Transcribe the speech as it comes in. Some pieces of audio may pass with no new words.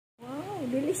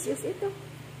delicious ito.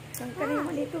 Ang kanina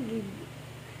mo dito,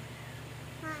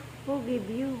 who give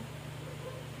you?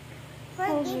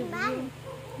 Forgive mommy.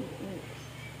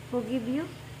 Who give you?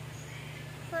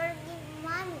 Forgive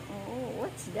mommy. Oh,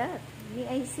 what's that? May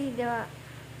I see the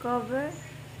cover?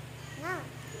 No,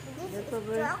 this The is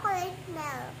cover. chocolate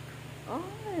milk. Oh,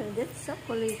 that's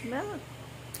chocolate milk.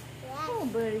 Yes. Oh,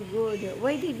 very good.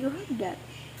 Why did you have that?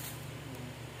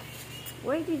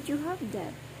 Why did you have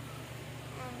that?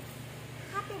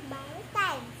 Happy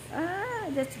Valentine. Ah,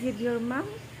 that's give your mom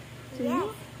to Yes.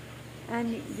 you?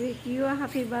 And did you a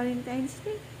happy Valentine's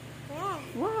Day? Yes.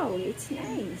 Wow, it's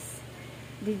nice.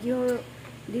 Did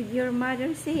your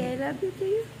mother say I love you to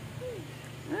you?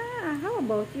 Ah, how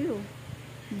about you?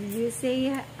 Did you say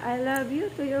I love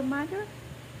you to your mother?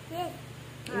 Yes.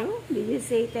 You? Did you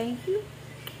say thank you?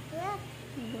 Yes.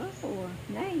 Wow,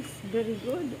 nice, very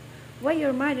good. Why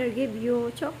your mother give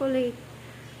you chocolate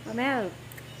milk?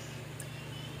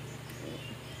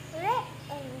 Red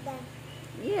and then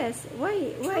Yes. Why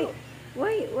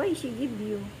she give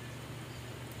you?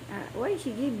 Why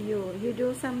she give you? You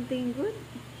do something good?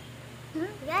 Huh?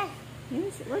 yes.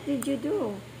 Yes. What did you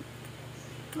do?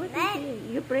 What did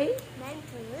you pray? Then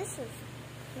delicious.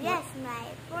 Yes,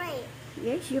 my pray.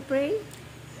 Yes, you pray.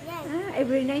 Yes.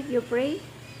 Every night you pray.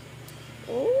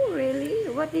 Oh, really?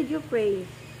 What did you pray?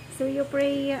 So you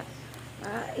pray,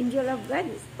 Angel of God.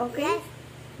 Okay. Yes.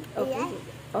 Okay. Yes.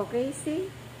 Okay.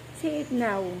 Say it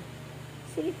now.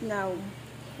 Say it now.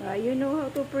 You know how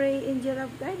to pray, Angel of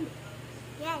God?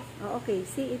 Yes. Okay.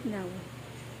 Say it now.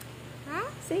 Huh?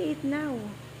 Say it now.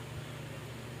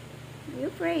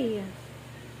 You pray,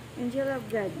 Angel of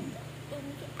God.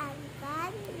 Ang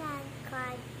God ng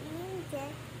God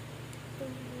angel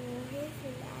tumuhis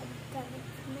at damit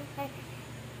na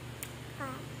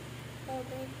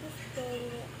every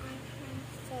daily ang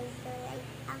sa'yo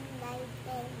ang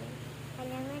daily.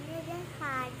 Alaman na the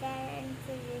harder and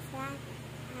to the sun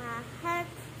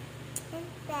hurt and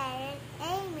parent.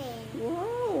 Amen.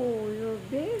 Wow, you're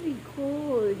very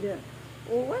good.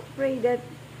 Oh, what pray that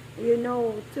you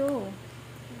know too?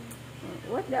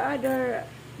 What the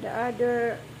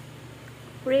other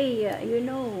pray you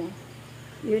know?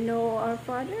 You know our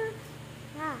Father?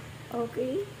 Yeah.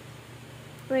 Okay.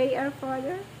 Pray our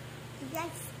Father.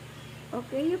 Yes.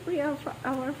 Okay, you pray our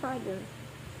Father.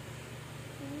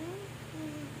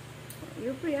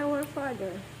 You pray our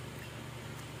Father.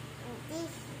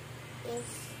 This is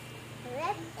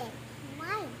red and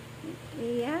mine.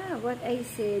 Yeah, what I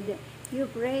said. You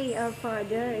pray our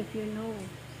Father if you know.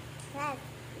 Yes.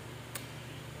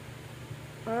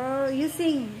 Or you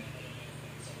sing.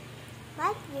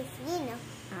 What is Gino?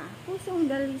 Pusong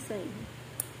dalisay.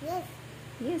 Yes.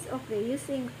 Yes, okay. You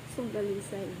sing pusong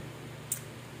dalisay.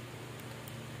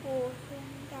 Pusong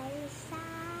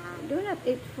dalisay. Do not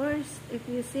eat first if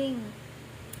you sing.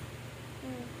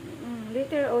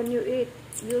 Later on you eat.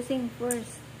 You sing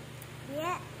first.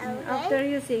 Yeah, okay. After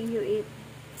you sing, you eat.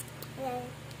 Yes.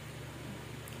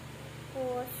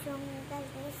 Pusong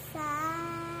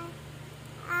dalisay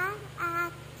ang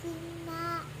aking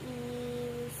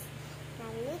nais.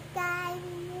 Nalikay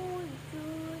mo,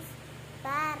 Diyos,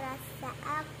 para sa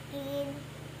akin.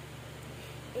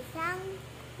 Isang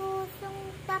pusong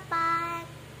tapat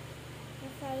na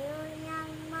sa'yo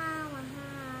niyang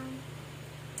mamahal.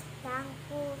 Isang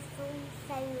pusong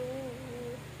sa'yo,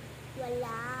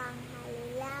 walang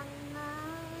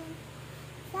halangan.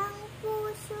 Isang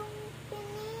pusong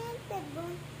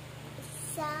pinitibon,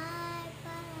 isa'y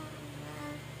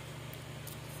parangal.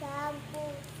 Isang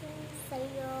pusong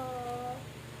sa'yo,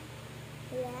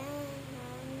 walang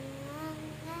halangan.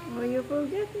 Oh, you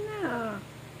forget na.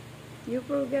 You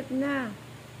forget na.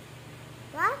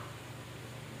 What?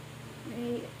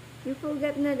 You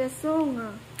forget na the song.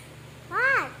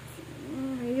 What?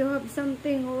 You have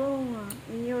something wrong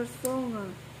in your song.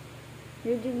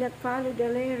 You did not follow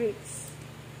the lyrics.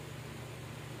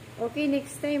 Okay,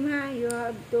 next time you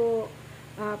have to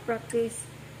practice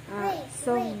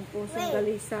song Pusong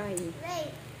Dalisay.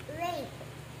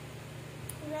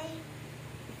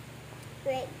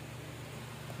 Wait.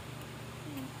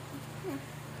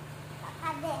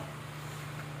 Ade.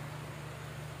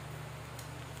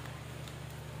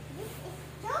 This is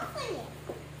chocolate.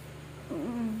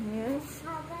 Yes.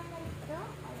 How about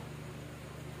chocolate?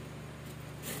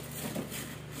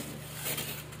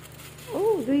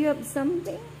 Oh, do you have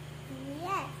something?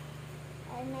 Yes.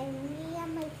 And I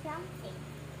may something.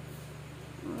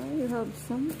 Oh, you have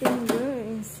something there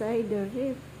inside the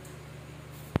rib.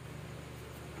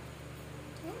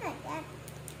 Look at that.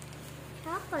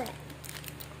 Chocolate.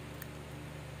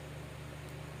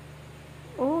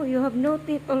 Oh, you have no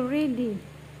teeth already.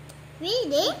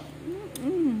 Really?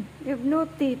 You have no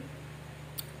teeth.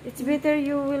 It's better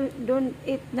you will don't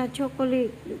eat na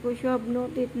chocolate because you have no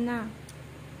teeth na.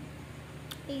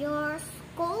 Your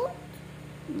cold?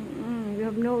 You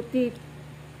have no teeth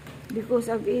because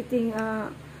of eating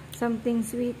something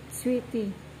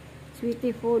sweetie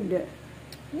food.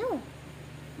 No.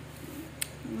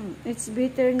 It's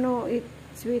better no eat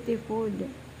sweetie food.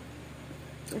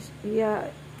 Yeah,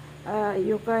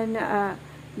 you can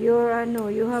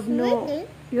you have no, Sweetie?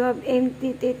 you have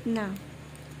empty teeth na.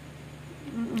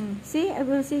 See, I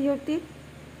will see your teeth.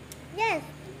 Yes.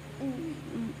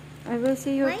 I will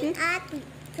see your Mine teeth. ate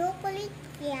chocolate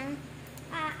yan.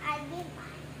 I did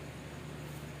mine.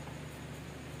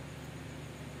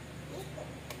 Ito.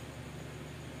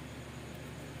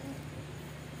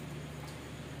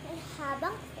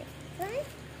 Habang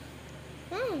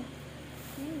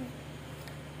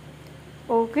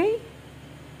Okay.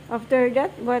 After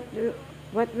that, what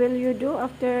will you do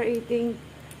after eating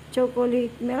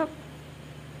chocolate milk?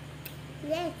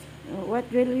 Yes. What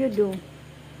will you do?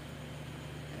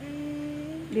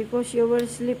 Because you will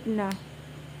sleep na.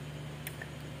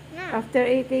 No. After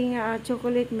eating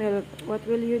chocolate milk, what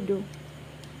will you do?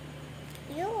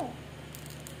 You.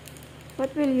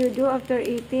 What will you do after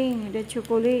eating the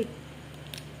chocolate?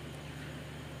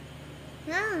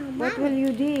 No, What Mom. will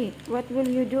you do? What will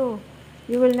you do?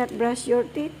 You will not brush your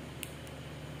teeth?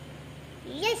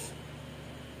 Yes.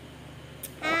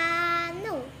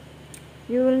 No.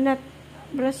 You will not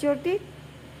brush your teeth?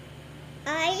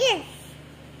 Yes.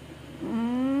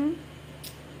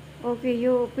 Okay,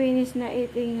 you finish na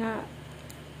eating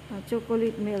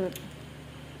chocolate milk.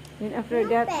 Then after No,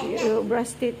 that, Pele. you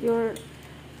brush teeth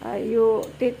you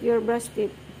teeth your brush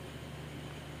teeth.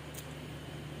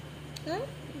 Huh?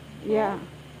 Yeah.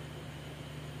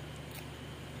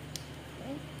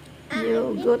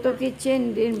 You go to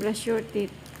kitchen, then brush your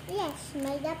teeth. Yes,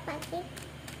 may dapat eh.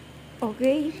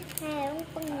 Okay? Mayroong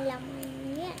panglaman.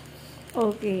 Yes.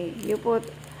 Okay. You put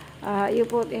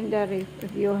in the ref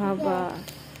if you have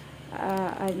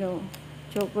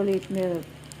chocolate milk.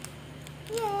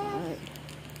 Yes.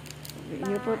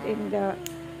 You put in the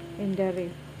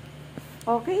ref.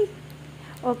 Okay?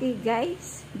 Okay,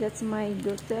 guys. That's my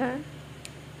daughter.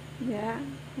 Yeah.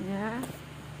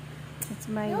 It's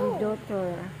my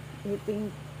daughter eating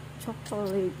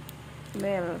chocolate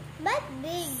milk. But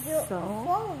big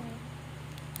phone.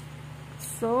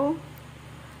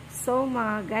 So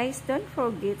mga guys, don't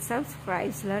forget subscribe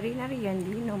Larina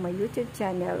Riandino, my YouTube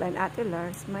channel, and Ate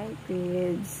Lars, my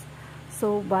kids.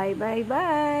 So bye.